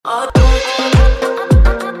If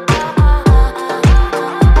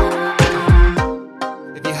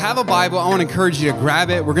you have a Bible, I want to encourage you to grab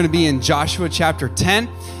it. We're going to be in Joshua chapter 10,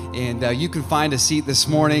 and you can find a seat this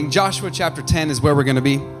morning. Joshua chapter 10 is where we're going to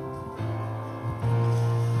be.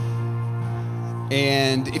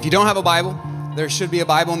 And if you don't have a Bible, there should be a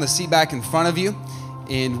Bible in the seat back in front of you,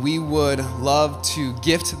 and we would love to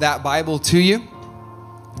gift that Bible to you.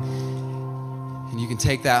 And you can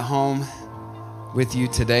take that home with you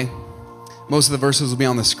today. Most of the verses will be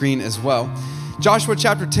on the screen as well. Joshua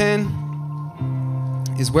chapter 10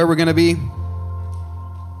 is where we're going to be.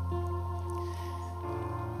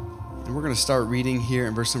 And we're going to start reading here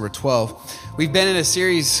in verse number 12. We've been in a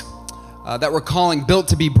series that we're calling Built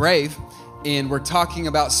to be Brave, and we're talking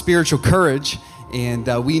about spiritual courage.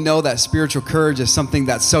 And we know that spiritual courage is something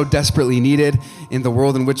that's so desperately needed in the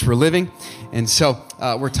world in which we're living. And so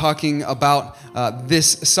we're talking about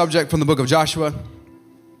this subject from the book of Joshua.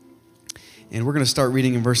 And we're going to start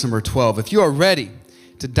reading in verse number 12. If you are ready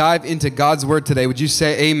to dive into God's word today, would you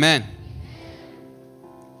say amen?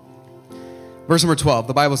 Verse number 12,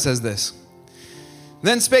 the Bible says this.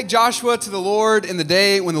 Then spake Joshua to the Lord in the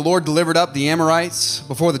day when the Lord delivered up the Amorites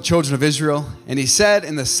before the children of Israel. And he said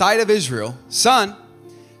in the sight of Israel, Sun,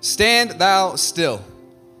 stand thou still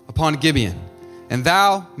upon Gibeon, and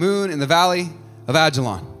thou, moon, in the valley of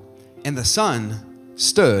Ajalon. And the sun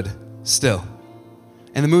stood still,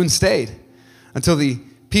 and the moon stayed, until the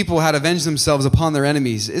people had avenged themselves upon their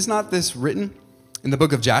enemies. Is not this written in the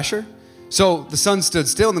book of Jasher? So the sun stood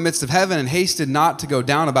still in the midst of heaven and hasted not to go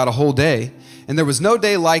down about a whole day. And there was no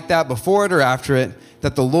day like that before it or after it,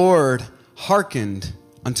 that the Lord hearkened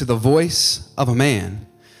unto the voice of a man.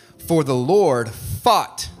 For the Lord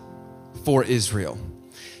fought for Israel.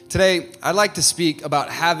 Today, I'd like to speak about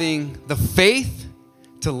having the faith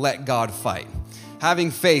to let God fight.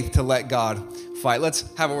 Having faith to let God fight. Let's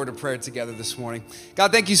have a word of prayer together this morning.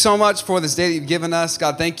 God, thank you so much for this day that you've given us.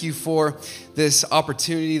 God, thank you for this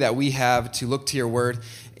opportunity that we have to look to your word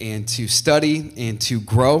and to study and to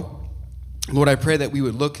grow. Lord, I pray that we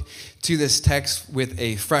would look to this text with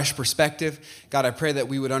a fresh perspective. God, I pray that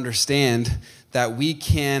we would understand that we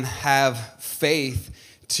can have faith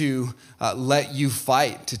to let you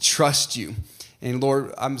fight, to trust you. And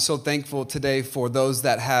Lord, I'm so thankful today for those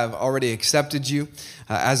that have already accepted you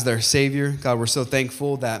as their Savior. God, we're so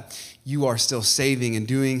thankful that you are still saving and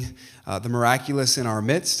doing the miraculous in our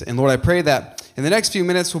midst. And Lord, I pray that in the next few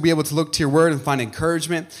minutes, we'll be able to look to your word and find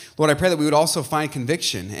encouragement. Lord, I pray that we would also find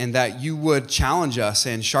conviction and that you would challenge us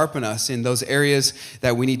and sharpen us in those areas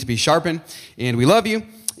that we need to be sharpened. And we love you.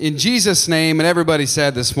 In Jesus' name, and everybody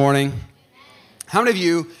said this morning, how many of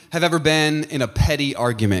you have ever been in a petty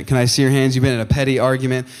argument? Can I see your hands? You've been in a petty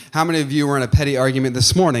argument. How many of you were in a petty argument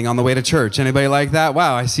this morning on the way to church? Anybody like that?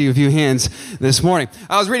 Wow, I see a few hands this morning.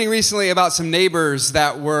 I was reading recently about some neighbors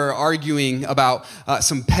that were arguing about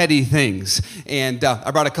some petty things. And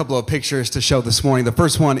I brought a couple of pictures to show this morning. The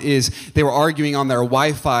first one is they were arguing on their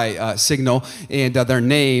Wi-Fi signal and their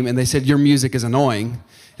name. And they said, your music is annoying.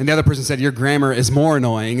 And the other person said, your grammar is more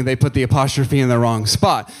annoying. And they put the apostrophe in the wrong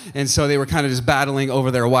spot. And so they were kind of just battling over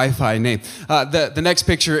their Wi-Fi name. The next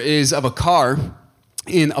picture is of a car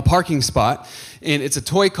in a parking spot. And it's a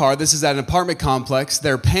toy car. This is at an apartment complex.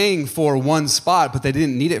 They're paying for one spot, but they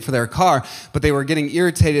didn't need it for their car. But they were getting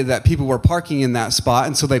irritated that people were parking in that spot.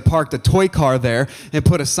 And so they parked a toy car there and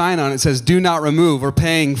put a sign on it that says, do not remove. We're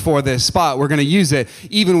paying for this spot. We're going to use it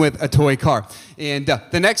even with a toy car. And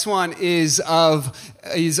the next one is of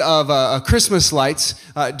Christmas lights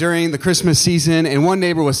during the Christmas season. And one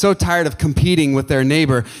neighbor was so tired of competing with their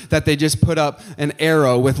neighbor that they just put up an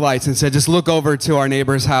arrow with lights and said, just look over to our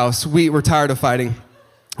neighbor's house. We're tired of fighting.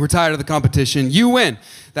 We're tired of the competition. You win.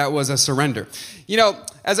 That was a surrender. You know,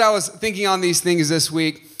 as I was thinking on these things this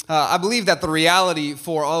week, I believe that the reality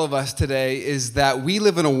for all of us today is that we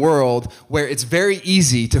live in a world where it's very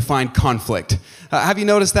easy to find conflict. Have you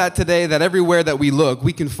noticed that today, that everywhere that we look,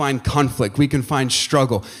 we can find conflict, we can find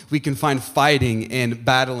struggle, we can find fighting and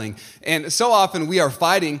battling. And so often we are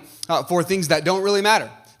fighting for things that don't really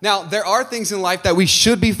matter. Now, there are things in life that we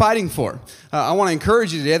should be fighting for. I want to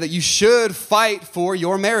encourage you today that you should fight for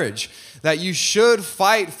your marriage, that you should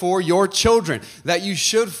fight for your children, that you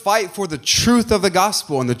should fight for the truth of the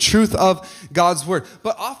gospel and the truth of God's word.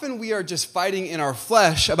 But often we are just fighting in our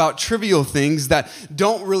flesh about trivial things that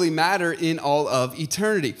don't really matter in all of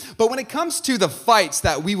eternity. But when it comes to the fights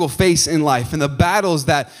that we will face in life and the battles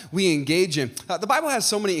that we engage in, the Bible has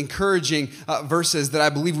so many encouraging verses that I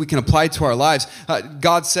believe we can apply to our lives.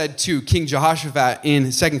 God said to King Jehoshaphat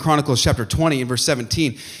in 2 Chronicles chapter 20 and verse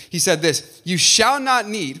 17, he said this, you shall not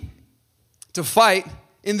need to fight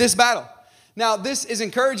in this battle. Now, this is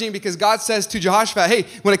encouraging because God says to Jehoshaphat, hey,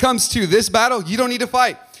 when it comes to this battle, you don't need to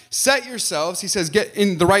fight. Set yourselves, he says, get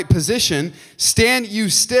in the right position, stand you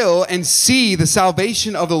still and see the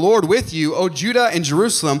salvation of the Lord with you, O Judah and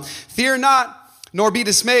Jerusalem. Fear not, nor be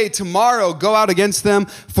dismayed. Tomorrow go out against them,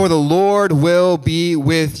 for the Lord will be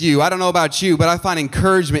with you. I don't know about you, but I find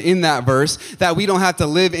encouragement in that verse that we don't have to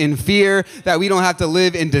live in fear, that we don't have to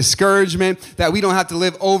live in discouragement, that we don't have to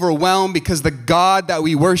live overwhelmed because the God that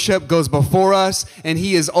we worship goes before us and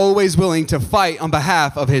he is always willing to fight on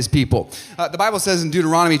behalf of his people. The Bible says in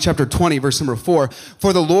Deuteronomy chapter 20, verse number 4,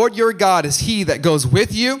 for the Lord your God is he that goes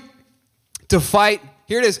with you to fight,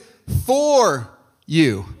 here it is, for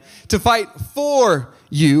you. To fight for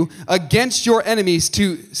you against your enemies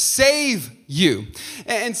to save you.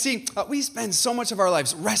 And see, we spend so much of our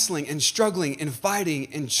lives wrestling and struggling and fighting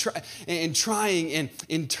and trying and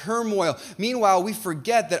in turmoil. Meanwhile, we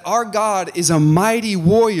forget that our God is a mighty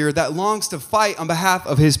warrior that longs to fight on behalf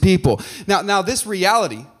of his people. Now this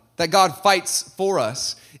reality that God fights for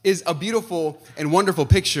us is a beautiful and wonderful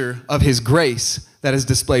picture of his grace that is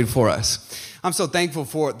displayed for us. I'm so thankful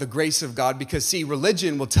for the grace of God because, see,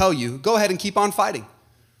 religion will tell you, go ahead and keep on fighting.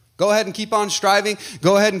 Go ahead and keep on striving.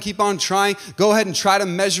 Go ahead and keep on trying. Go ahead and try to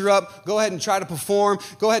measure up. Go ahead and try to perform.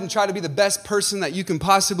 Go ahead and try to be the best person that you can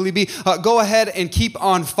possibly be. Go ahead and keep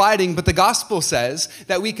on fighting. But the gospel says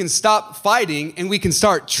that we can stop fighting and we can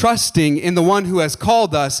start trusting in the one who has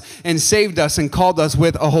called us and saved us and called us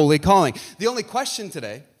with a holy calling. The only question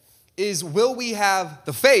today is, will we have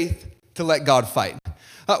the faith to let God fight?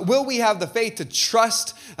 Will we have the faith to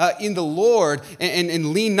trust in the Lord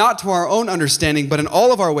and lean not to our own understanding, but in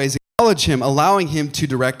all of our ways acknowledge him, allowing him to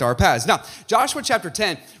direct our paths? Now, Joshua chapter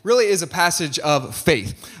 10 really is a passage of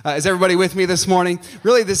faith. Is everybody with me this morning?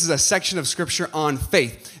 Really, this is a section of scripture on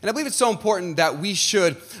faith. And I believe it's so important that we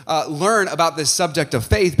should learn about this subject of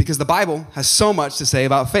faith because the Bible has so much to say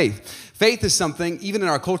about faith. Faith is something, even in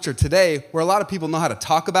our culture today, where a lot of people know how to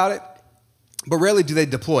talk about it, but rarely do they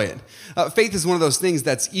deploy it. Faith is one of those things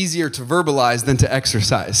that's easier to verbalize than to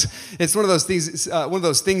exercise. It's one of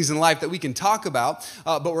those things in life that we can talk about,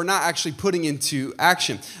 but we're not actually putting into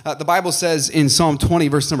action. The Bible says in Psalm 20,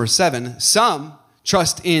 verse number 7, some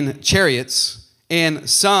trust in chariots and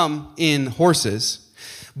some in horses,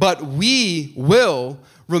 but we will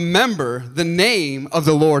remember the name of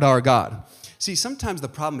the Lord our God. See, sometimes the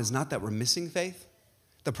problem is not that we're missing faith.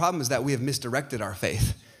 The problem is that we have misdirected our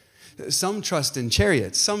faith. Some trust in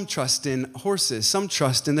chariots, some trust in horses, some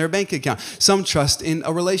trust in their bank account, some trust in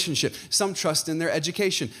a relationship, some trust in their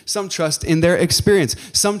education, some trust in their experience,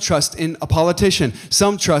 some trust in a politician,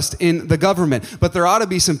 some trust in the government. But there ought to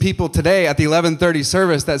be some people today at the 11:30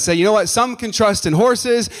 service that say, you know what, some can trust in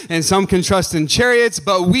horses and some can trust in chariots,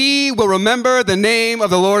 but we will remember the name of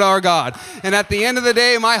the Lord our God. And at the end of the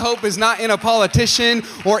day, my hope is not in a politician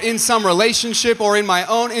or in some relationship or in my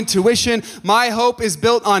own intuition. My hope is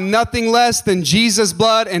built on nothing less than Jesus'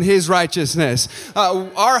 blood and his righteousness.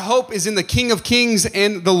 Our hope is in the King of Kings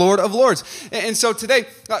and the Lord of Lords. And so today,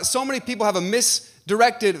 so many people have a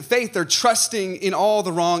misdirected faith. They're trusting in all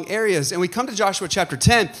the wrong areas. And we come to Joshua chapter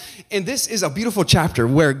 10, and this is a beautiful chapter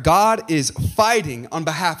where God is fighting on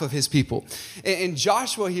behalf of his people. And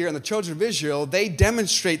Joshua here and the children of Israel, they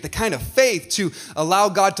demonstrate the kind of faith to allow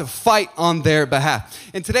God to fight on their behalf.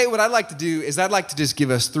 And today what I'd like to do is I'd like to just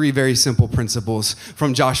give us 3 very simple principles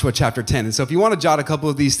from Joshua chapter 10. And so if you want to jot a couple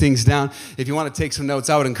of these things down, if you want to take some notes,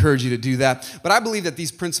 I would encourage you to do that. But I believe that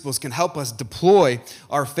these principles can help us deploy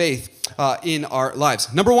our faith in our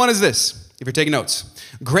lives. Number 1 is this, if you're taking notes.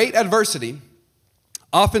 Great adversity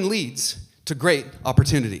often leads to great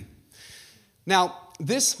opportunity. Now,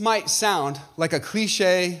 this might sound like a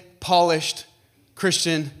cliche, polished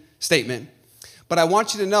Christian statement, but I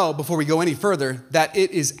want you to know before we go any further that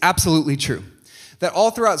it is absolutely true. That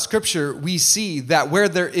all throughout Scripture, we see that where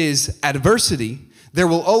there is adversity, there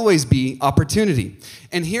will always be opportunity.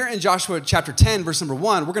 And here in Joshua chapter 10, verse number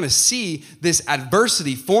 1, we're going to see this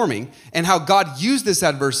adversity forming and how God used this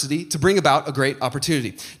adversity to bring about a great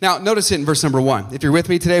opportunity. Now, notice it in verse number 1. If you're with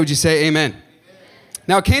me today, would you say amen?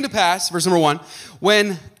 Now, it came to pass, verse number 1,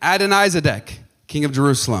 when Adonizedek, king of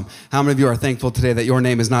Jerusalem. How many of you are thankful today that your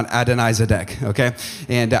name is not Adonizedek, okay?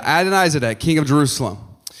 And Adonizedek, king of Jerusalem.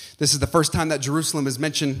 This is the first time that Jerusalem is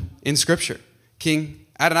mentioned in Scripture. King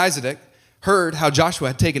Adonizedek heard how Joshua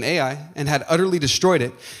had taken Ai and had utterly destroyed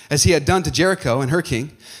it, as he had done to Jericho and her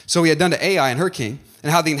king. So he had done to Ai and her king,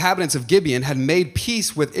 and how the inhabitants of Gibeon had made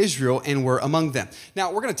peace with Israel and were among them.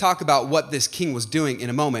 Now, we're going to talk about what this king was doing in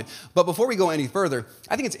a moment. But before we go any further,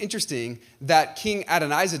 I think it's interesting that King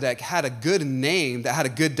Adonizedek had a good name that had a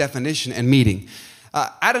good definition and meaning.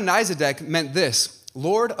 Adonizedek meant this.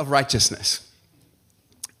 Lord of righteousness,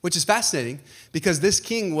 which is fascinating because this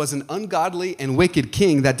king was an ungodly and wicked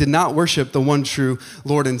king that did not worship the one true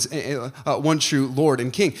Lord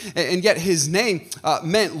and King. And yet his name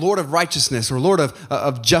meant Lord of righteousness or Lord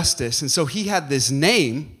of justice. And so he had this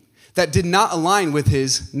name that did not align with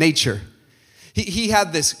his nature. He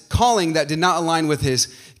had this calling that did not align with his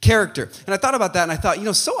character. And I thought about that and I thought,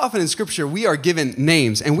 so often in Scripture we are given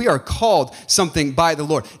names and we are called something by the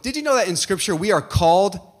Lord. Did you know that in Scripture we are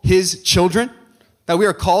called his children? That we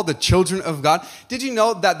are called the children of God? Did you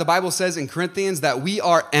know that the Bible says in Corinthians that we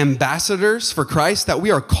are ambassadors for Christ, that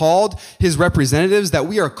we are called his representatives, that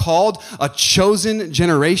we are called a chosen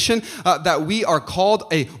generation, that we are called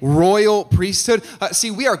a royal priesthood?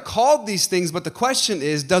 See, we are called these things, but the question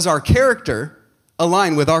is, does our character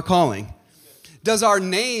align with our calling? Does our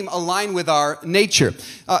name align with our nature?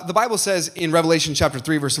 The Bible says in Revelation chapter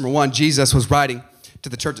 3, verse number 1, Jesus was writing to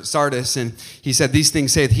the church at Sardis, and he said, "These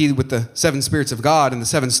things saith he with the seven spirits of God and the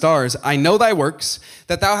seven stars. I know thy works,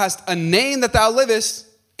 that thou hast a name that thou livest,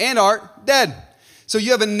 and art dead." So you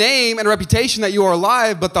have a name and a reputation that you are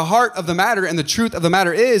alive, but the heart of the matter and the truth of the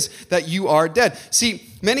matter is that you are dead. See,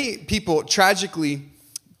 many people tragically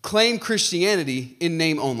claim Christianity in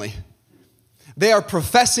name only. They are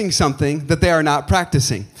professing something that they are not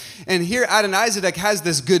practicing. And here Adonizedek has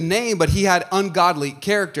this good name, but he had ungodly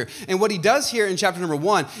character. And what he does here in chapter number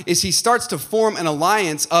 1 is he starts to form an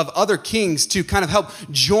alliance of other kings to kind of help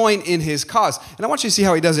join in his cause. And I want you to see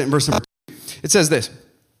how he does it in verse number 2. It says this,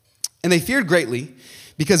 "And they feared greatly,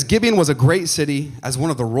 because Gibeon was a great city as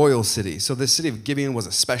one of the royal cities." So this city of Gibeon was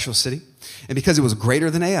a special city. "And because it was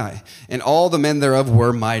greater than Ai, and all the men thereof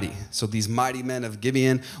were mighty." So these mighty men of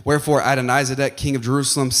Gibeon. "Wherefore Adonizedek, king of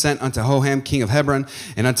Jerusalem, sent unto Hoham, king of Hebron,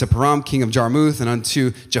 and unto Param, king of Jarmuth, and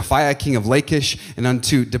unto Japhiah, king of Lachish, and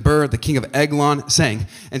unto Debir, the king of Eglon, saying."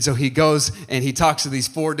 And so he goes and he talks to these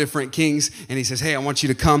 4 different kings, and he says, "Hey, I want you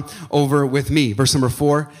to come over with me." Verse number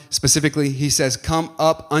 4, specifically, he says, "Come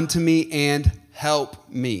up unto me and help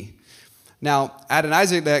me." Now,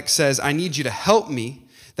 Adonizedek says, "I need you to help me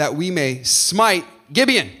that we may smite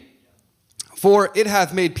Gibeon, for it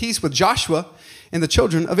hath made peace with Joshua and the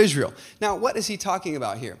children of Israel." Now, what is he talking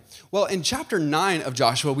about here? Well, in chapter 9 of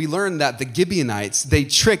Joshua, we learn that the Gibeonites, they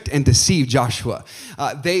tricked and deceived Joshua.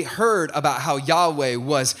 They heard about how Yahweh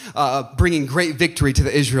was bringing great victory to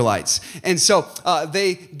the Israelites. And so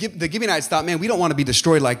the Gibeonites thought, man, we don't want to be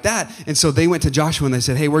destroyed like that. And so they went to Joshua and they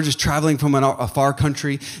said, hey, we're just traveling from a far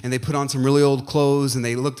country. And they put on some really old clothes and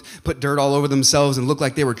they put dirt all over themselves and looked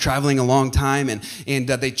like they were traveling a long time. And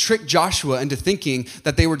they tricked Joshua into thinking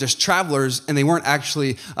that they were just travelers and they weren't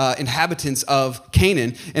actually inhabitants of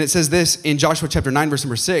Canaan. And it says this in Joshua chapter 9, verse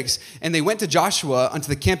number 6, "And they went to Joshua unto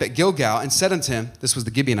the camp at Gilgal and said unto him," this was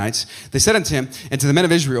the Gibeonites, "they said unto him and to the men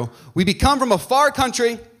of Israel, we be come from a far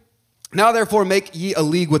country. Now, therefore, make ye a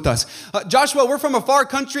league with us." Joshua, we're from a far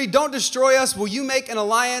country. Don't destroy us. Will you make an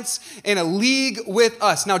alliance and a league with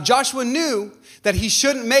us? Now, Joshua knew that he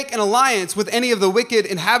shouldn't make an alliance with any of the wicked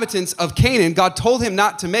inhabitants of Canaan. God told him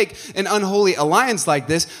not to make an unholy alliance like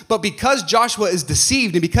this. But because Joshua is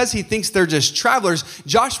deceived and because he thinks they're just travelers,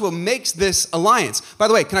 Joshua makes this alliance. By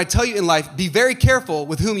the way, can I tell you in life, be very careful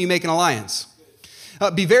with whom you make an alliance.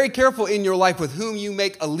 Be very careful in your life with whom you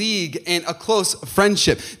make a league and a close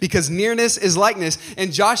friendship, because nearness is likeness.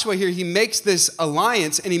 And Joshua here, he makes this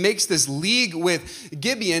alliance and he makes this league with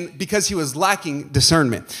Gibeon because he was lacking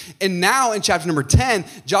discernment. And now in chapter number 10,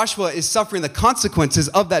 Joshua is suffering the consequences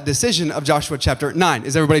of that decision of Joshua chapter 9.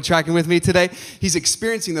 Is everybody tracking with me today? He's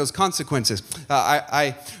experiencing those consequences.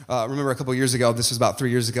 I remember a couple years ago, this was about 3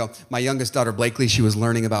 years ago, my youngest daughter, Blakely, she was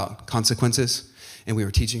learning about consequences. And we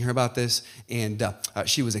were teaching her about this, and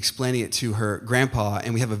she was explaining it to her grandpa,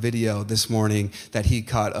 and we have a video this morning that he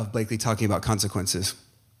caught of Blakely talking about consequences.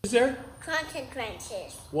 Is there?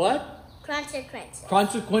 Consequences. What? Consequences.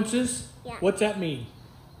 Consequences? Yeah. What's that mean?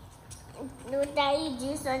 That you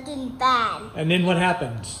do something bad, And then what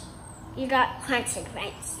happens? you got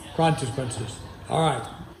consequence. Consequences. All right.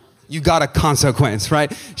 You got a consequence,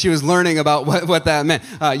 right? She was learning about what that meant.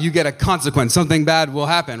 You get a consequence. Something bad will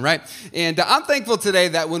happen, right? And I'm thankful today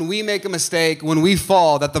that when we make a mistake, when we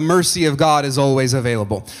fall, that the mercy of God is always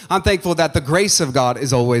available. I'm thankful that the grace of God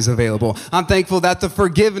is always available. I'm thankful that the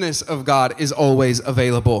forgiveness of God is always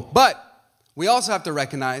available. But we also have to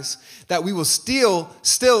recognize that we will still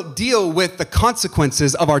deal with the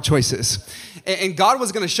consequences of our choices. And God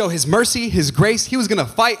was going to show his mercy, his grace. He was going to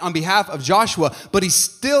fight on behalf of Joshua, but he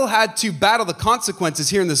still had to battle the consequences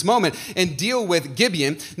here in this moment and deal with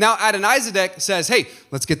Gibeon. Now, Adonizedek says, hey,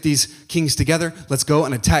 let's get these kings together. Let's go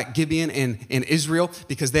and attack Gibeon and Israel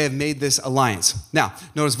because they have made this alliance. Now,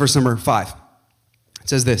 notice verse number 5. It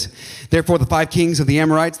says this, therefore the 5 kings of the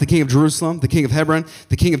Amorites, the king of Jerusalem, the king of Hebron,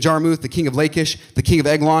 the king of Jarmuth, the king of Lachish, the king of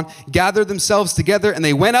Eglon, gathered themselves together, and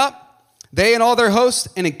they went up, they and all their hosts,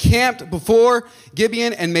 and encamped before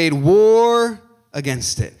Gibeon and made war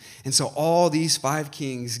against it. And so all these 5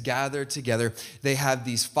 kings gathered together. They have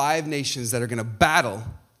these 5 nations that are going to battle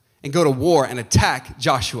and go to war and attack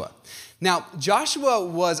Joshua. Now, Joshua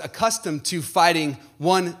was accustomed to fighting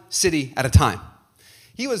one city at a time.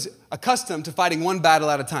 He was accustomed to fighting one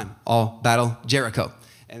battle at a time. I'll battle Jericho,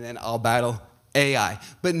 and then I'll battle Ai.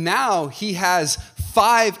 But now he has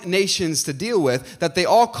 5 nations to deal with that they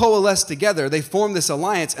all coalesce together. They form this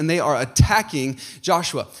alliance, and they are attacking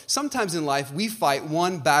Joshua. Sometimes in life, we fight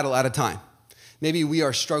one battle at a time. Maybe we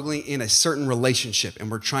are struggling in a certain relationship,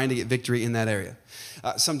 and we're trying to get victory in that area.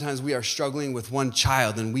 Sometimes we are struggling with one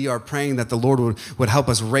child, and we are praying that the Lord would help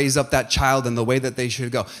us raise up that child in the way that they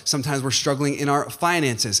should go. Sometimes we're struggling in our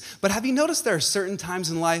finances. But have you noticed there are certain times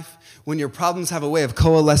in life when your problems have a way of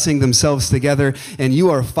coalescing themselves together and you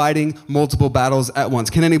are fighting multiple battles at once?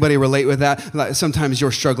 Can anybody relate with that? Sometimes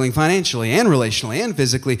you're struggling financially and relationally and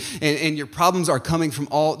physically, and your problems are coming from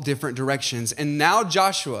all different directions. And now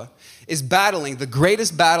Joshua is battling the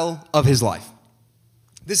greatest battle of his life.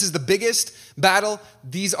 This is the biggest battle.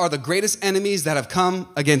 These are the greatest enemies that have come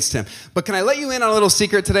against him. But can I let you in on a little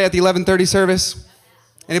secret today at the 11:30 service?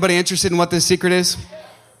 Anybody interested in what this secret is?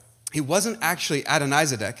 It wasn't actually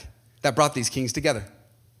Adonizedek that brought these kings together.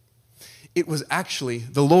 It was actually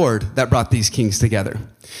the Lord that brought these kings together.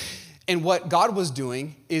 And what God was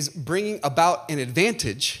doing is bringing about an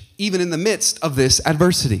advantage even in the midst of this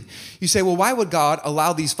adversity. You say, well, why would God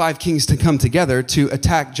allow these 5 kings to come together to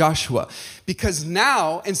attack Joshua? Because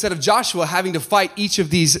now, instead of Joshua having to fight each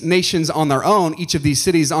of these nations on their own, each of these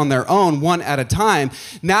cities on their own, one at a time,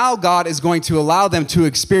 now God is going to allow them to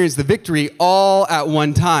experience the victory all at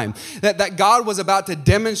one time. That God was about to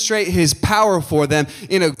demonstrate his power for them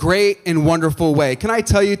in a great and wonderful way. Can I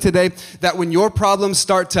tell you today that when your problems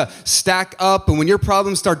start to stack up and when your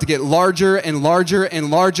problems start to get larger and larger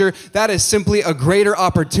and larger, that is simply a greater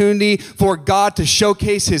opportunity for God to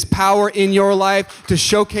showcase his power in your life, to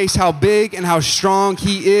showcase how big and how strong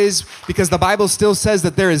he is, because the Bible still says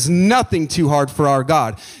that there is nothing too hard for our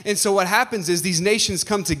God. And so what happens is these nations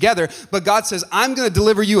come together, but God says, I'm going to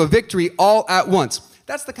deliver you a victory all at once.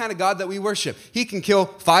 That's the kind of God that we worship. He can kill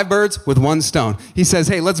 5 birds with 1 stone. He says,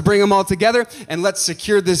 hey, let's bring them all together and let's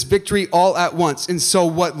secure this victory all at once. And so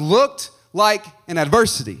what looked like an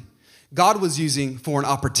adversity, God was using for an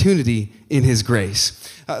opportunity in his grace.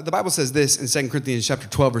 The Bible says this in 2 Corinthians chapter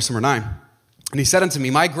 12, verse number 9. And he said unto me,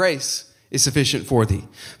 my grace is sufficient for thee,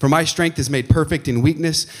 for my strength is made perfect in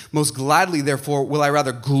weakness. Most gladly, therefore, will I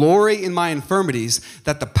rather glory in my infirmities,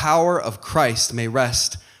 that the power of Christ may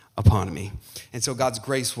rest upon me. And so God's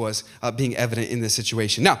grace was being evident in this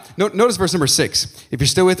situation. Now, notice verse number 6. If you're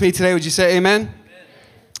still with me today, would you say amen? Amen.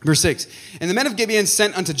 Verse 6. And the men of Gibeon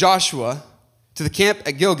sent unto Joshua to the camp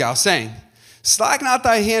at Gilgal, saying, slack not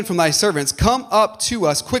thy hand from thy servants, come up to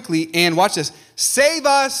us quickly, and watch this, save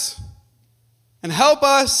us and help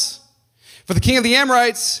us. For the king of the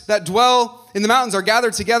Amorites that dwell in the mountains are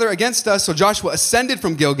gathered together against us. So Joshua ascended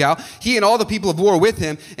from Gilgal, he and all the people of war with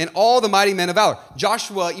him, and all the mighty men of valor.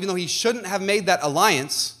 Joshua, even though he shouldn't have made that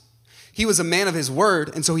alliance, he was a man of his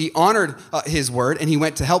word, and so he honored his word, and he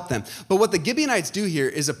went to help them. But what the Gibeonites do here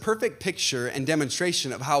is a perfect picture and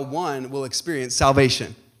demonstration of how one will experience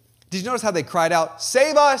salvation. Did you notice how they cried out,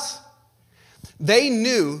 save us? They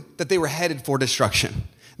knew that they were headed for destruction.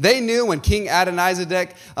 They knew when King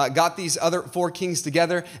Adonizedek got these other 4 kings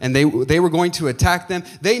together and they were going to attack them,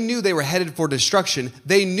 they knew they were headed for destruction.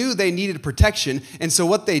 They knew they needed protection. And so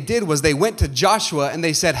what they did was they went to Joshua and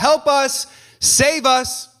they said, help us, save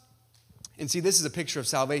us. And see, this is a picture of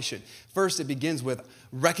salvation. First, it begins with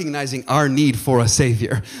recognizing our need for a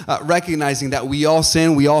Savior, recognizing that we all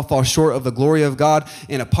sin, we all fall short of the glory of God,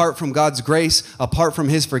 and apart from God's grace, apart from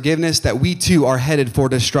his forgiveness, that we too are headed for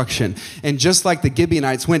destruction. And just like the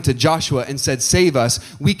Gibeonites went to Joshua and said, save us,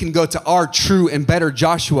 we can go to our true and better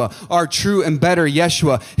Joshua, our true and better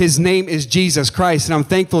Yeshua. His name is Jesus Christ. And I'm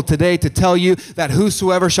thankful today to tell you that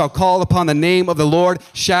whosoever shall call upon the name of the Lord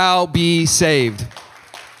shall be saved.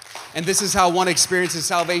 And this is how one experiences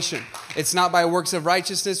salvation. It's not by works of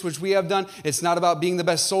righteousness, which we have done. It's not about being the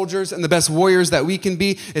best soldiers and the best warriors that we can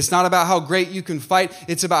be. It's not about how great you can fight.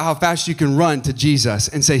 It's about how fast you can run to Jesus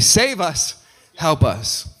and say, save us, help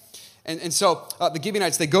us. And so the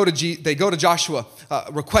Gibeonites, they go to Joshua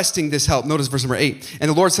requesting this help. Notice verse number 8. And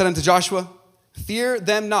the Lord said unto Joshua, fear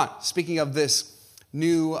them not. Speaking of this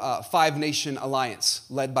new 5-nation alliance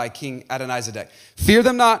led by King Adonizedek. Fear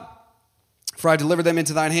them not, for I deliver them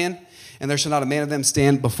into thine hand. and there shall not a man of them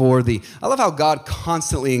stand before thee. I love how God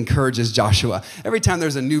constantly encourages Joshua. Every time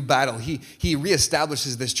there's a new battle, he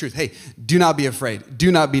reestablishes this truth. Hey, do not be afraid.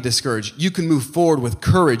 Do not be discouraged. You can move forward with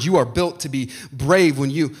courage. You are built to be brave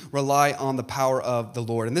when you rely on the power of the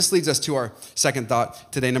Lord. And this leads us to our second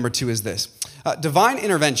thought today. Number 2 is this. Divine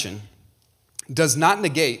intervention does not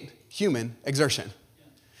negate human exertion.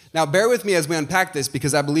 Now, bear with me as we unpack this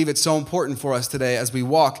because I believe it's so important for us today as we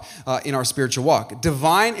walk in our spiritual walk.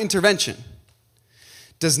 Divine intervention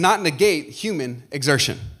does not negate human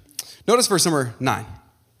exertion. Notice verse number 9.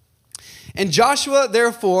 And Joshua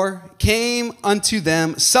therefore came unto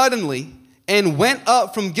them suddenly and went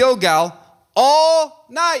up from Gilgal all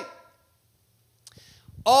night.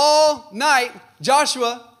 All night,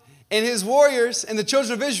 Joshua and his warriors and the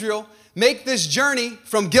children of Israel make this journey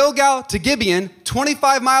from Gilgal to Gibeon,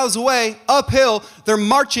 25 miles away, uphill. They're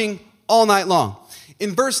marching all night long.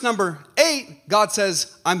 In verse number 8, God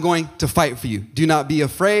says, I'm going to fight for you. Do not be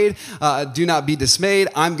afraid. Do not be dismayed.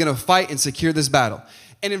 I'm going to fight and secure this battle.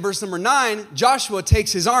 And in verse number 9, Joshua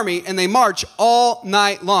takes his army and they march all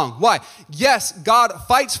night long. Why? Yes, God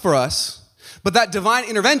fights for us, but that divine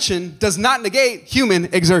intervention does not negate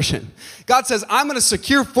human exertion. God says, I'm going to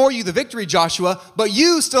secure for you the victory, Joshua, but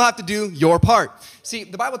you still have to do your part. See,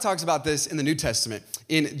 the Bible talks about this in the New Testament.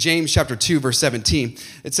 In James chapter 2, verse 17,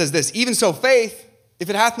 it says this, even so faith,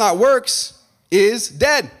 if it hath not works, is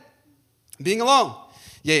dead, being alone.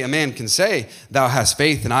 Yea, a man can say, thou hast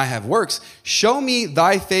faith and I have works. Show me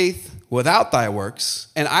thy faith without thy works,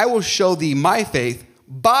 and I will show thee my faith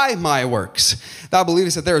by my works. Thou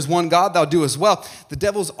believest that there is one God, thou doest well. The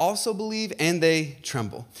devils also believe and they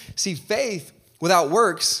tremble. See, faith without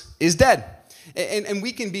works is dead. And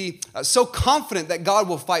we can be so confident that God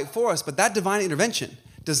will fight for us, but that divine intervention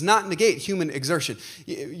does not negate human exertion.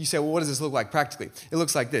 You say, well, what does this look like practically? It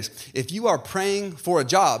looks like this. If you are praying for a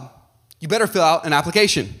job, you better fill out an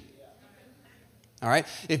application. All right?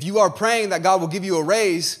 If you are praying that God will give you a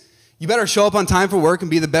raise, you better show up on time for work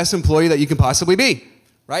and be the best employee that you can possibly be.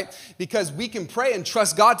 Right? Because we can pray and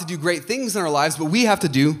trust God to do great things in our lives, but we have to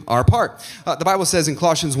do our part. The Bible says in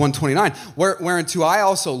Colossians 1:29, whereunto I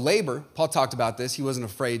also labor. Paul talked about this. He wasn't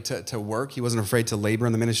afraid to work. He wasn't afraid to labor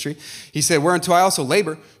in the ministry. He said, whereunto I also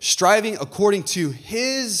labor, striving according to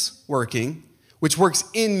his working, which works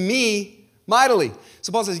in me mightily.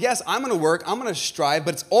 So Paul says, yes, I'm going to work. I'm going to strive,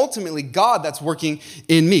 but it's ultimately God that's working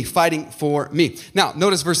in me, fighting for me. Now,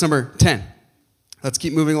 notice verse number 10. Let's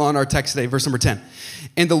keep moving on our text today, verse number 10.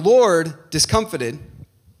 And the Lord discomfited,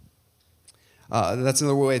 that's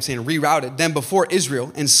another way of saying rerouted, them before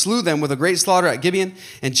Israel, and slew them with a great slaughter at Gibeon,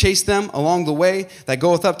 and chased them along the way that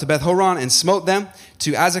goeth up to Beth-horon, and smote them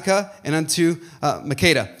to Azekah and unto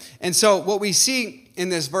Makkedah. And so what we see in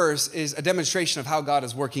this verse is a demonstration of how God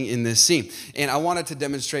is working in this scene. And I wanted to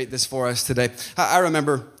demonstrate this for us today. I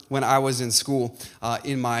remember when I was in school,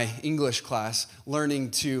 in my English class,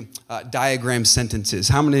 learning to diagram sentences.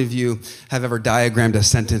 How many of you have ever diagrammed a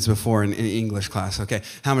sentence before in English class? Okay.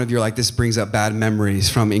 How many of you are like, this brings up bad memories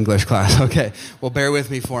from English class? Okay. Well, bear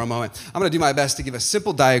with me for a moment. I'm going to do my best to give a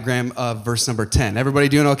simple diagram of verse number 10. Everybody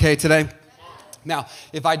doing okay today? Now,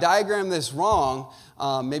 if I diagram this wrong,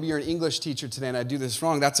 maybe you're an English teacher today and I do this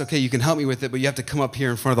wrong, that's okay. You can help me with it, but you have to come up here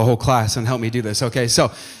in front of the whole class and help me do this, okay?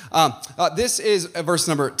 So this is verse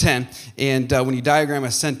number 10, and when you diagram a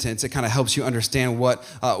sentence, it kind of helps you understand what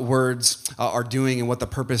words are doing and what the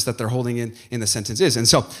purpose that they're holding in the sentence is. And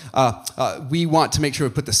so we want to make sure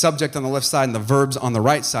we put the subject on the left side and the verbs on the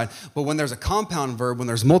right side, but when there's a compound verb, when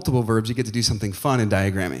there's multiple verbs, you get to do something fun in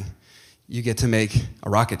diagramming. You get to make a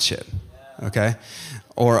rocket ship. Okay,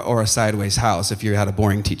 or a sideways house if you had a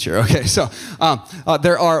boring teacher. Okay, so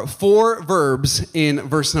there are 4 verbs in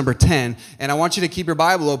verse number 10, and I want you to keep your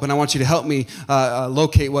Bible open. I want you to help me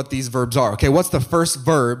locate what these verbs are. Okay, what's the first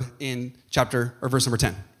verb in chapter or verse number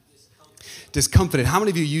 10? Discomfited. How many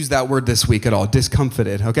of you used that word this week at all?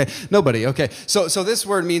 Discomfited. Okay, nobody. Okay, so this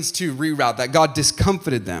word means to reroute, that God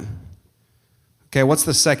discomfited them. Okay, what's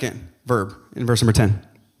the second verb in verse number 10?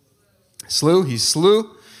 Slew. He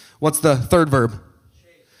slew. What's the third verb?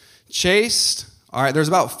 Chased. All right, there's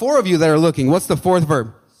about 4 of you that are looking. What's the fourth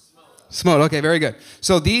verb? Smote. Okay, very good.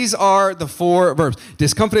 So these are the 4 verbs.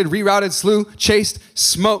 Discomfited, rerouted, slew, chased,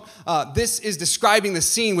 smote. This is describing the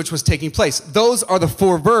scene which was taking place. Those are the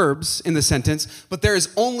 4 verbs in the sentence, but there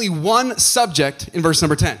is only one subject in verse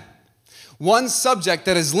number 10. One subject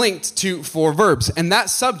that is linked to 4 verbs, and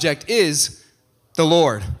that subject is the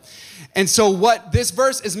Lord. And so what this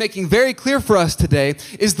verse is making very clear for us today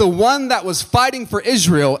is the one that was fighting for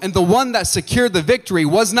Israel and the one that secured the victory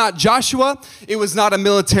was not Joshua. It was not a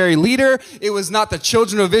military leader. It was not the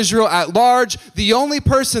children of Israel at large. The only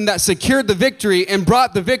person that secured the victory and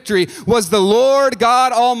brought the victory was the Lord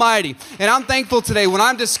God Almighty. And I'm thankful today when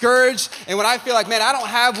I'm discouraged and when I feel like, man, I don't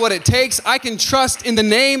have what it takes, I can trust in the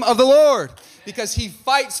name of the Lord, because he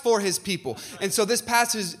fights for his people. And so this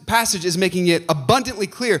passage is making it abundantly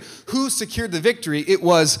clear who secured the victory. It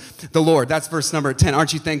was the Lord. That's verse number 10.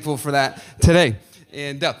 Aren't you thankful for that today?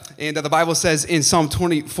 And the Bible says in Psalm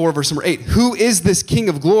 24, verse number 8, who is this King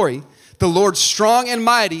of glory? The Lord strong and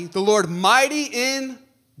mighty, the Lord mighty in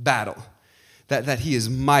battle. That he is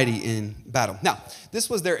mighty in battle. Now, this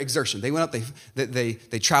was their exertion. They went up,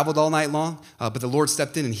 they traveled all night long, but the Lord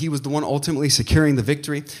stepped in and he was the one ultimately securing the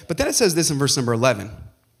victory. But then it says this in verse number 11.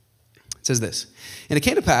 It says this, and it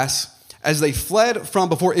came to pass, as they fled from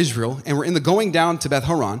before Israel and were in the going down to Beth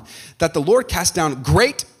Horon, that the Lord cast down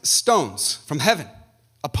great stones from heaven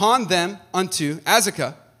upon them unto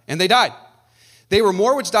Azekah, and they died. They were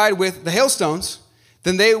more which died with the hailstones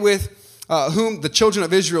than they with whom the children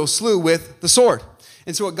of Israel slew with the sword.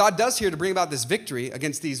 And so what God does here to bring about this victory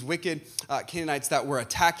against these wicked Canaanites that were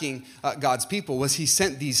attacking God's people was he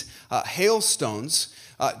sent these hailstones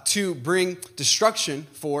to bring destruction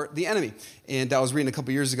for the enemy. And I was reading a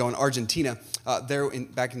couple years ago in Argentina,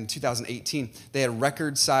 back in 2018, they had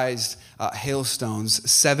record-sized hailstones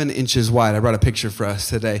 7 inches wide. I brought a picture for us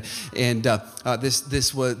today. And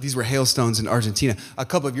these were hailstones in Argentina. A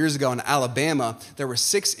couple of years ago in Alabama, there were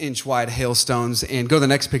 6-inch wide hailstones. And go to the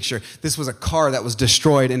next picture. This was a car that was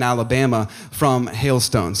destroyed in Alabama from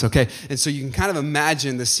hailstones, okay? And so you can kind of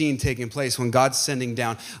imagine the scene taking place when God's sending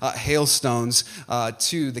down hailstones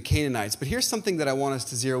to the Canaanites. But here's something that I want us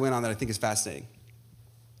to zero in on that I think is fascinating.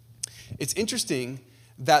 It's interesting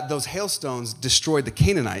that those hailstones destroyed the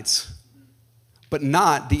Canaanites, but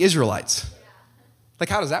not the Israelites. Like,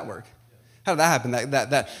 how does that work? How did that happen?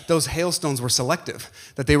 That those hailstones were selective,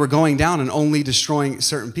 that they were going down and only destroying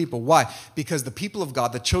certain people. Why? Because the people of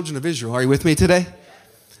God, the children of Israel, are you with me today?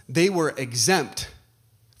 They were exempt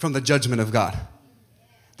from the judgment of God.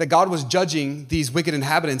 That God was judging these wicked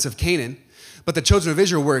inhabitants of Canaan, but the children of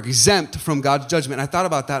Israel were exempt from God's judgment. And I thought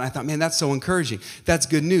about that, and I thought, man, that's so encouraging. That's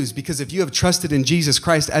good news, because if you have trusted in Jesus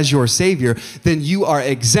Christ as your Savior, then you are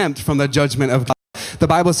exempt from the judgment of God. The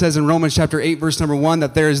Bible says in Romans chapter 8, verse number 1,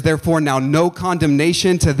 that there is therefore now no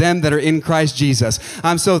condemnation to them that are in Christ Jesus.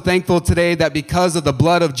 I'm so thankful today that because of the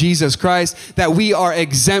blood of Jesus Christ, that we are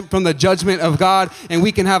exempt from the judgment of God, and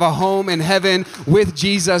we can have a home in heaven with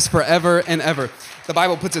Jesus forever and ever. The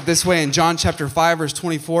Bible puts it this way in John chapter 5, verse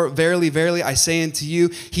 24, verily, verily, I say unto you,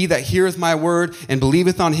 he that heareth my word and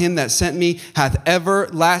believeth on him that sent me hath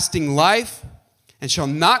everlasting life, and shall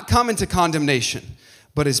not come into condemnation,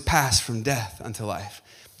 but is passed from death unto life.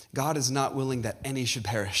 God is not willing that any should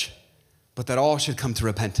perish, but that all should come to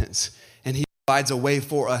repentance. And he provides a way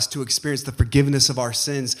for us to experience the forgiveness of our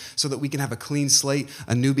sins so that we can have a clean slate,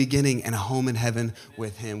 a new beginning, and a home in heaven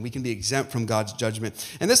with him. We can be exempt from God's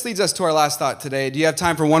judgment. And this leads us to our last thought today. Do you have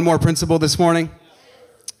time for one more principle this morning?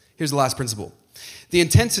 Here's the last principle. The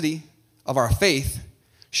intensity of our faith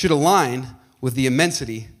should align with the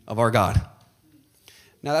immensity of our God.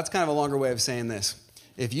 Now, that's kind of a longer way of saying this.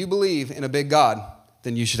 If you believe in a big God,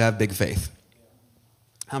 then you should have big faith.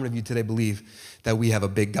 How many of you today believe that we have a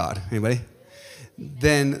big God? Anybody?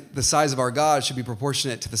 Then the size of our God should be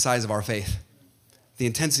proportionate to the size of our faith. The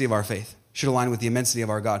intensity of our faith should align with the immensity of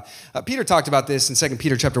our God. Peter talked about this in 2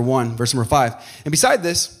 Peter chapter 1, verse number 5. And beside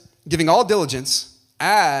this, giving all diligence,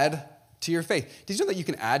 add to your faith. Did you know that you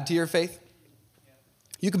can add to your faith?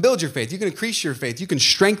 You can build your faith. You can increase your faith. You can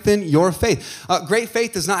strengthen your faith. Great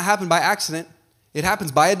faith does not happen by accident. It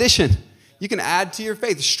happens by addition. You can add to your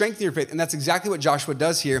faith, strengthen your faith. And that's exactly what Joshua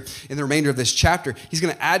does here in the remainder of this chapter. He's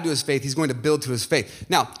going to add to his faith. He's going to build to his faith.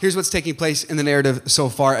 Now, here's what's taking place in the narrative so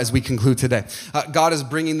far as we conclude today. God is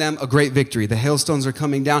bringing them a great victory. The hailstones are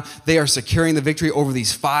coming down. They are securing the victory over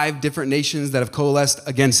these 5 different nations that have coalesced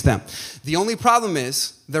against them. The only problem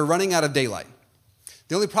is they're running out of daylight.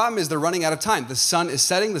 The only problem is they're running out of time. The sun is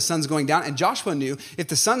setting, the sun's going down, and Joshua knew if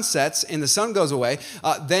the sun sets and the sun goes away,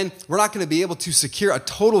 then we're not going to be able to secure a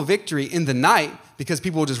total victory in the night because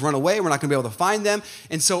people will just run away. We're not going to be able to find them.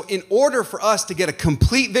 And so in order for us to get a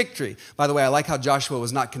complete victory, by the way, I like how Joshua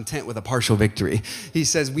was not content with a partial victory. He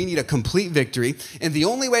says we need a complete victory, and the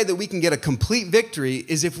only way that we can get a complete victory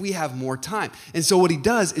is if we have more time. And so what he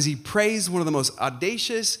does is he prays one of the most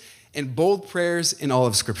audacious and bold prayers in all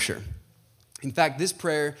of Scripture. In fact, this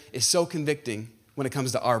prayer is so convicting when it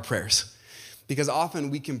comes to our prayers. because often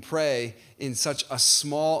we can pray in such a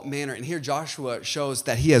small manner. And here Joshua shows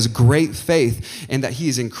that he has great faith and that he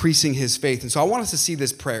is increasing his faith. And so I want us to see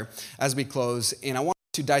this prayer as we close, and I want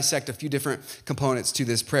to dissect a few different components to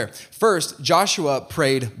this prayer. First, Joshua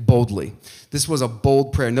prayed boldly. This was a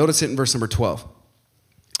bold prayer. Notice it in verse number 12.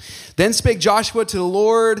 Then spake Joshua to the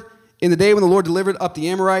Lord in the day when the Lord delivered up the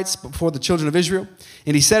Amorites before the children of Israel.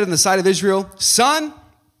 And he said in the sight of Israel, Sun,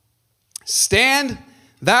 stand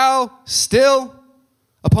thou still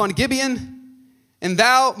upon Gibeon, and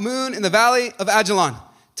thou, moon, in the valley of Ajalon.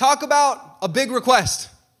 Talk about a big request.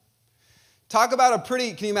 Talk about a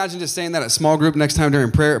pretty, can you imagine just saying that at small group next time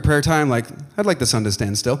during prayer time? Like, I'd like the sun to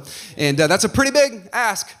stand still. And that's a pretty big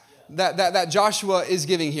ask that Joshua is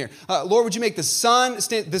giving here. Lord, would you make the sun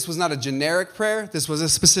stand? This was not a generic prayer. This was a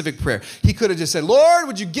specific prayer. He could have just said, Lord,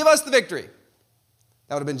 would you give us the victory?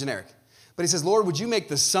 That would have been generic. But he says, Lord, would you make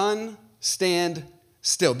the sun stand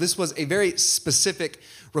still? This was a very specific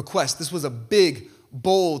request. This was a big,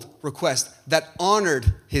 bold request that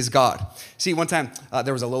honored his God. See, one time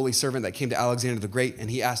there was a lowly servant that came to Alexander the Great, and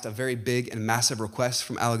he asked a very big and massive request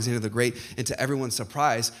from Alexander the Great. And to everyone's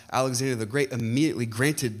surprise, Alexander the Great immediately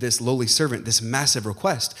granted this lowly servant this massive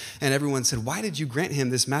request. And everyone said, why did you grant him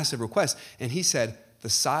this massive request? And he said, the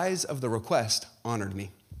size of the request honored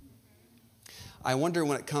me. I wonder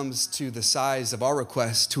when it comes to the size of our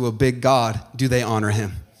request to a big God, do they honor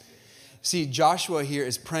him? See, Joshua here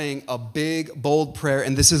is praying a big, bold prayer,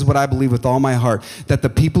 and this is what I believe with all my heart, that the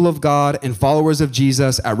people of God and followers of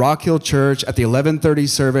Jesus at Rock Hill Church at the 11:30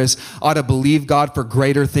 service ought to believe God for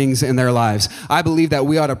greater things in their lives. I believe that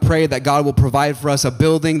we ought to pray that God will provide for us a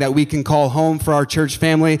building that we can call home for our church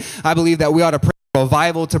family. I believe that we ought to pray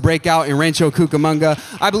revival to break out in Rancho Cucamonga.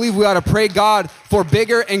 I believe we ought to pray God for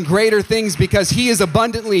bigger and greater things because he is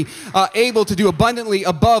abundantly able to do abundantly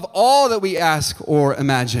above all that we ask or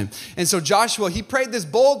imagine. And so Joshua, he prayed this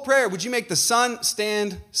bold prayer. Would you make the sun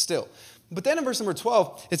stand still? But then in verse number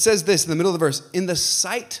 12, it says this in the middle of the verse, in the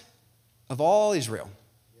sight of all Israel.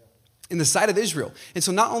 In the sight of Israel. And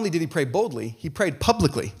so not only did he pray boldly, he prayed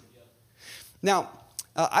publicly. Now,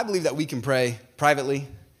 I believe that we can pray privately.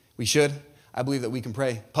 We should. I believe that we can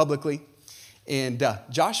pray publicly. And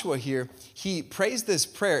Joshua here, he prays this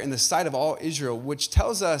prayer in the sight of all Israel, which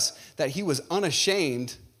tells us that he was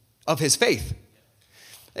unashamed of his faith.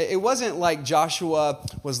 It wasn't like Joshua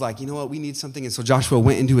was like, you know what, we need something. And so Joshua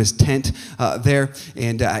went into his tent there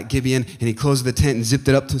and at Gibeon, and he closed the tent and zipped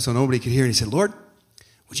it up so nobody could hear. And he said, Lord,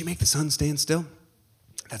 would you make the sun stand still?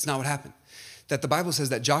 That's not what happened. That the Bible says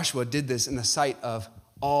that Joshua did this in the sight of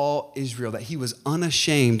all Israel, that he was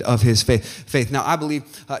unashamed of his faith. Now, I believe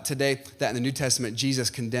today that in the New Testament,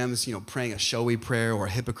 Jesus condemns, praying a showy prayer or a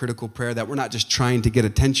hypocritical prayer, that we're not just trying to get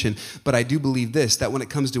attention, but I do believe this, that when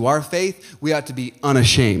it comes to our faith, we ought to be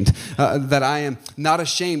unashamed, that I am not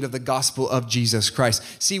ashamed of the gospel of Jesus Christ.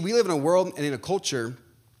 See, we live in a world and in a culture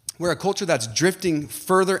we're a culture that's drifting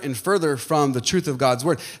further and further from the truth of God's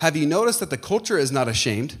word. Have you noticed that the culture is not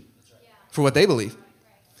ashamed for what they believe?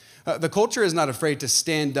 The culture is not afraid to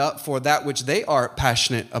stand up for that which they are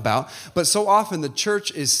passionate about. But so often the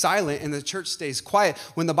church is silent and the church stays quiet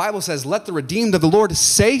when the Bible says, let the redeemed of the Lord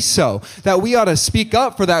say so, that we ought to speak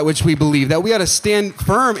up for that which we believe, that we ought to stand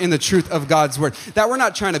firm in the truth of God's word, that we're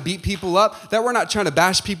not trying to beat people up, that we're not trying to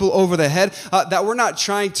bash people over the head, that we're not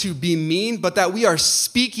trying to be mean, but that we are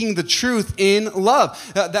speaking the truth in love,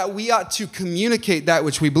 that we ought to communicate that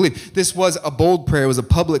which we believe. This was a bold prayer. It was a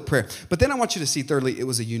public prayer. But then I want you to see, thirdly, it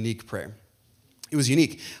was a unique prayer. It was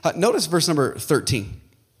unique. Notice verse number 13.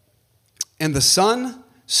 And the sun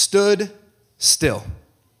stood still.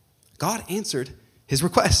 God answered his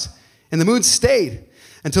request. And the moon stayed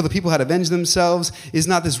until the people had avenged themselves. Is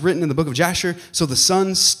not this written in the book of Jasher? So the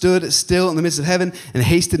sun stood still in the midst of heaven and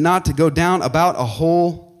hasted not to go down about a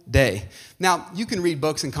whole day. Now, you can read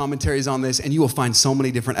books and commentaries on this, and you will find so many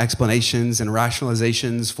different explanations and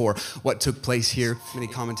rationalizations for what took place here. Many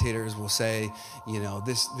commentators will say,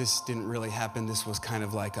 this didn't really happen. This was kind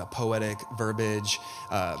of like a poetic verbiage.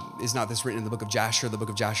 Is not this written in the book of Jasher? The book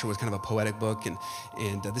of Jasher was kind of a poetic book,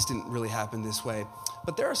 and this didn't really happen this way.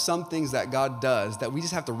 But there are some things that God does that we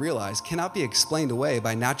just have to realize cannot be explained away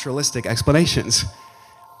by naturalistic explanations.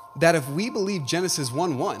 That if we believe Genesis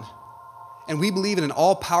 1:1, and we believe in an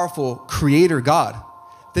all-powerful creator God,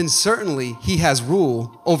 then certainly he has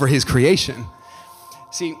rule over his creation.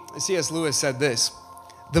 See, C.S. Lewis said this,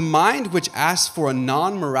 the mind which asks for a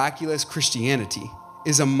non-miraculous Christianity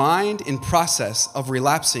is a mind in process of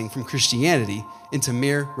relapsing from Christianity into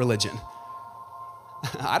mere religion.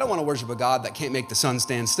 I don't want to worship a God that can't make the sun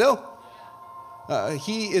stand still.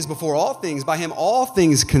 He is before all things. By him, all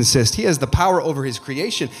things consist. He has the power over his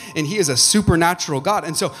creation, and he is a supernatural God.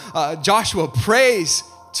 And so Joshua prays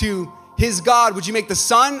to his God, would you make the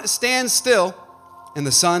sun stand still? And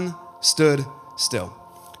the sun stood still.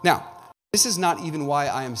 Now, this is not even why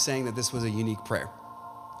I am saying that this was a unique prayer.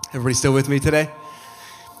 Everybody still with me today?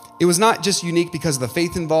 It was not just unique because of the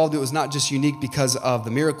faith involved. It was not just unique because of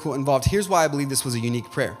the miracle involved. Here's why I believe this was a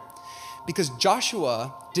unique prayer. Because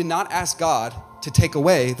Joshua did not ask God to take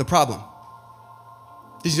away the problem.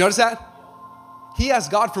 Did you notice that? He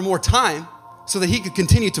asked God for more time so that he could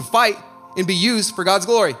continue to fight and be used for God's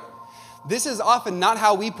glory. This is often not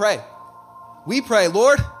how we pray. We pray,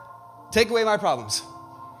 Lord, take away my problems.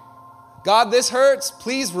 God, this hurts.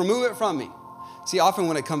 Please remove it from me. See, often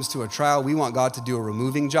when it comes to a trial, we want God to do a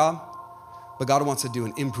removing job, but God wants to do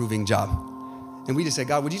an improving job. And we just say,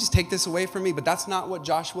 God, would you just take this away from me? But that's not what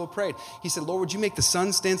Joshua prayed. He said, Lord, would you make the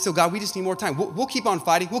sun stand still? God, we just need more time. We'll keep on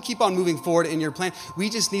fighting. We'll keep on moving forward in your plan. We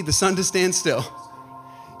just need the sun to stand still.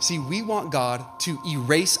 See, we want God to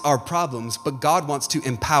erase our problems, but God wants to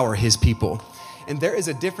empower his people. And there is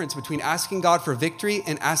a difference between asking God for victory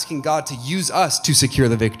and asking God to use us to secure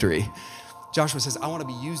the victory. Joshua says, I want to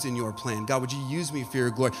be used in your plan. God, would you use me for your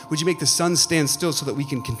glory? Would you make the sun stand still so that we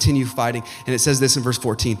can continue fighting? And it says this in verse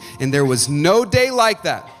 14, and there was no day like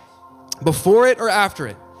that, before it or after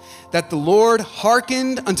it, that the Lord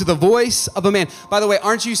hearkened unto the voice of a man. By the way,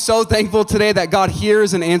 aren't you so thankful today that God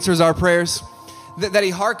hears and answers our prayers? That he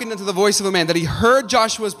hearkened unto the voice of a man, that he heard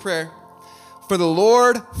Joshua's prayer, for the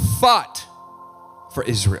Lord fought for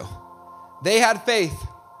Israel. They had faith,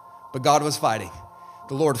 but God was fighting.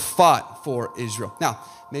 The Lord fought for Israel. Now,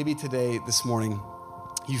 maybe today, this morning,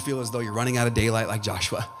 you feel as though you're running out of daylight like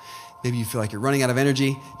Joshua. Maybe you feel like you're running out of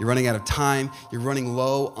energy, you're running out of time, you're running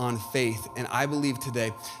low on faith. And I believe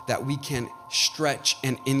today that we can stretch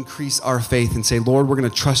and increase our faith and say, Lord, we're going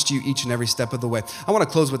to trust you each and every step of the way. I want to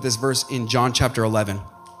close with this verse in John chapter 11.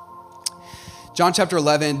 John chapter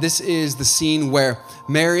 11, this is the scene where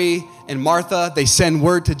Mary and Martha, they send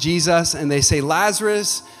word to Jesus and they say,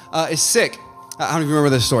 Lazarus is sick. How many of you remember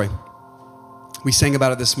this story? We sang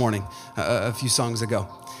about it this morning, a few songs ago.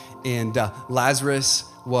 And Lazarus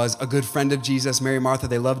was a good friend of Jesus. Mary and Martha,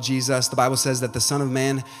 they loved Jesus. The Bible says that the Son of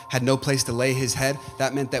Man had no place to lay his head.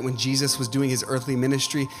 That meant that when Jesus was doing his earthly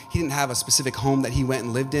ministry, he didn't have a specific home that he went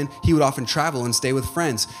and lived in. He would often travel and stay with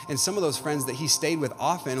friends. And some of those friends that he stayed with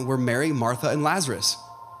often were Mary, Martha, and Lazarus.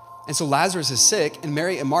 And so Lazarus is sick, and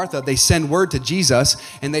Mary and Martha, they send word to Jesus,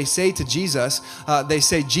 and they say to Jesus,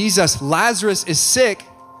 Jesus, Lazarus is sick.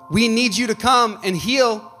 We need you to come and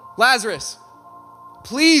heal Lazarus.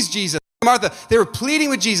 Please, Jesus. Martha, they were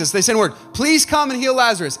pleading with Jesus. They sent word, please come and heal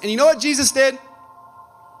Lazarus. And you know what Jesus did?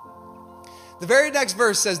 The very next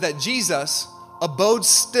verse says that Jesus abode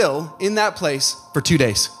still in that place for 2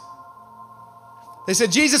 days. They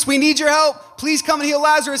said, Jesus, we need your help. Please come and heal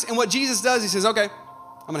Lazarus. And what Jesus does, he says, okay,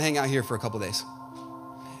 I'm going to hang out here for a couple days.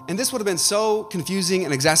 And this would have been so confusing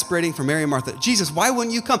and exasperating for Mary and Martha. Jesus, why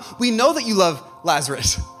wouldn't you come? We know that you love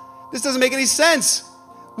Lazarus. This doesn't make any sense.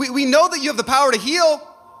 We know that you have the power to heal.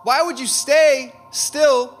 Why would you stay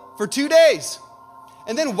still for 2 days?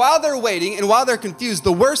 And then while they're waiting and while they're confused,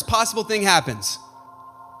 the worst possible thing happens.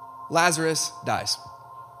 Lazarus dies.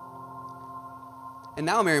 And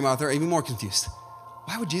now Mary and Martha are even more confused.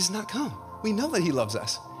 Why would Jesus not come? We know that he loves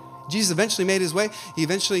us. Jesus eventually made his way. He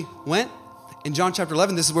eventually went. In John chapter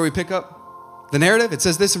 11, this is where we pick up the narrative. It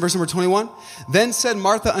says this in verse number 21. Then said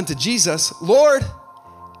Martha unto Jesus, Lord,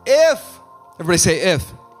 everybody say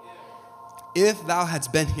if thou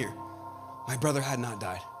hadst been here, my brother had not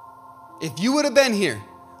died. If you would have been here,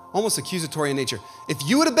 almost accusatory in nature, if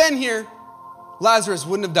you would have been here, Lazarus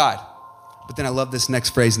wouldn't have died. But then I love this next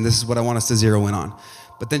phrase, and this is what I want us to zero in on.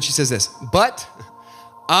 But then she says this, but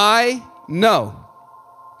I know,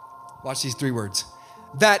 watch these 3 words,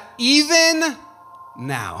 that even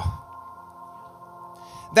now,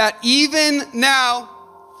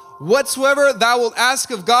 whatsoever thou wilt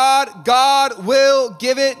ask of God, God will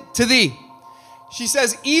give it to thee. She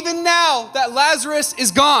says, even now that Lazarus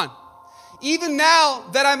is gone, even now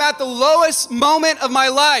that I'm at the lowest moment of my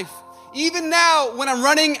life, even now when I'm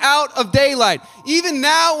running out of daylight, even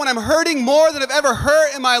now when I'm hurting more than I've ever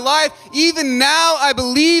hurt in my life, even now I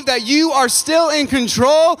believe that you are still in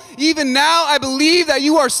control. Even now I believe that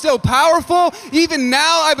you are still powerful. Even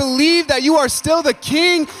now I believe that you are still the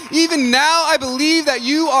king. Even now I believe that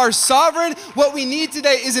you are sovereign. What we need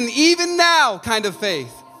today is an even now kind of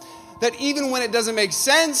faith. That even when it doesn't make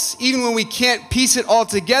sense, even when we can't piece it all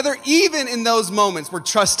together, even in those moments, we're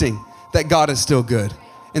trusting that God is still good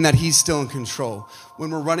and that he's still in control.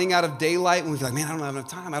 When we're running out of daylight, when we feel like, man, I don't have enough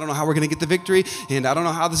time. I don't know how we're going to get the victory, and I don't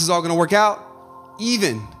know how this is all going to work out.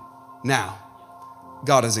 Even now,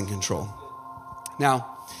 God is in control.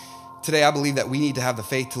 Now, today I believe that we need to have the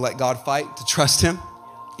faith to let God fight, to trust him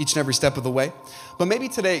each and every step of the way. But maybe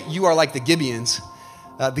today you are like the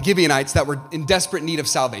Gibeonites that were in desperate need of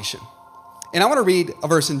salvation. And I want to read a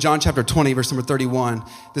verse in John chapter 20, verse number 31.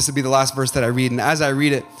 This will be the last verse that I read. And as I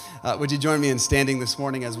read it, would you join me in standing this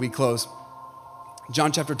morning as we close?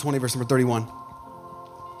 John chapter 20, verse number 31.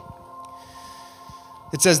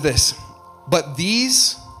 It says this, but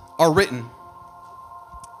these are written.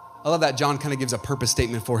 I love that John kind of gives a purpose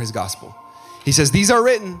statement for his gospel. He says, these are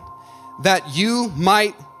written that you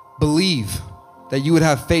might believe, that you would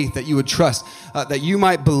have faith, that you would trust, that you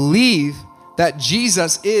might believe that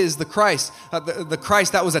Jesus is the Christ. The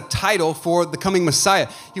Christ, that was a title for the coming Messiah.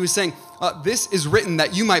 He was saying, this is written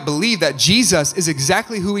that you might believe that Jesus is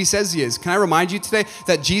exactly who he says he is. Can I remind you today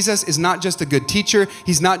that Jesus is not just a good teacher.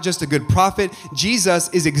 He's not just a good prophet. Jesus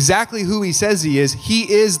is exactly who he says he is.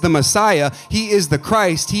 He is the Messiah. He is the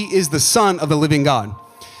Christ. He is the Son of the living God.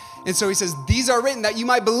 And so he says, these are written that you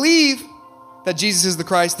might believe that Jesus is the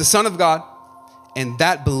Christ, the Son of God, and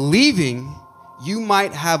that believing you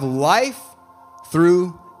might have life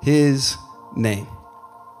through his name.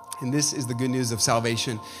 And this is the good news of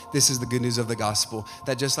salvation. This is the good news of the gospel.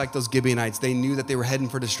 That just like those Gibeonites, they knew that they were heading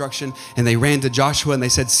for destruction, and they ran to Joshua and they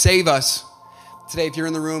said, save us. Today, if you're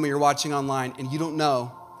in the room or you're watching online and you don't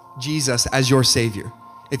know Jesus as your Savior,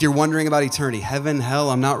 if you're wondering about eternity, heaven, hell,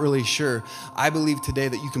 I'm not really sure. I believe today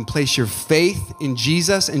that you can place your faith in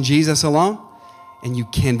Jesus and Jesus alone, and you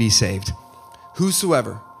can be saved.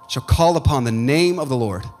 Whosoever shall call upon the name of the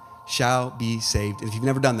Lord shall be saved. And if you've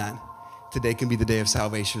never done that, today can be the day of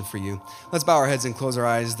salvation for you. Let's bow our heads and close our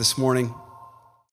eyes this morning.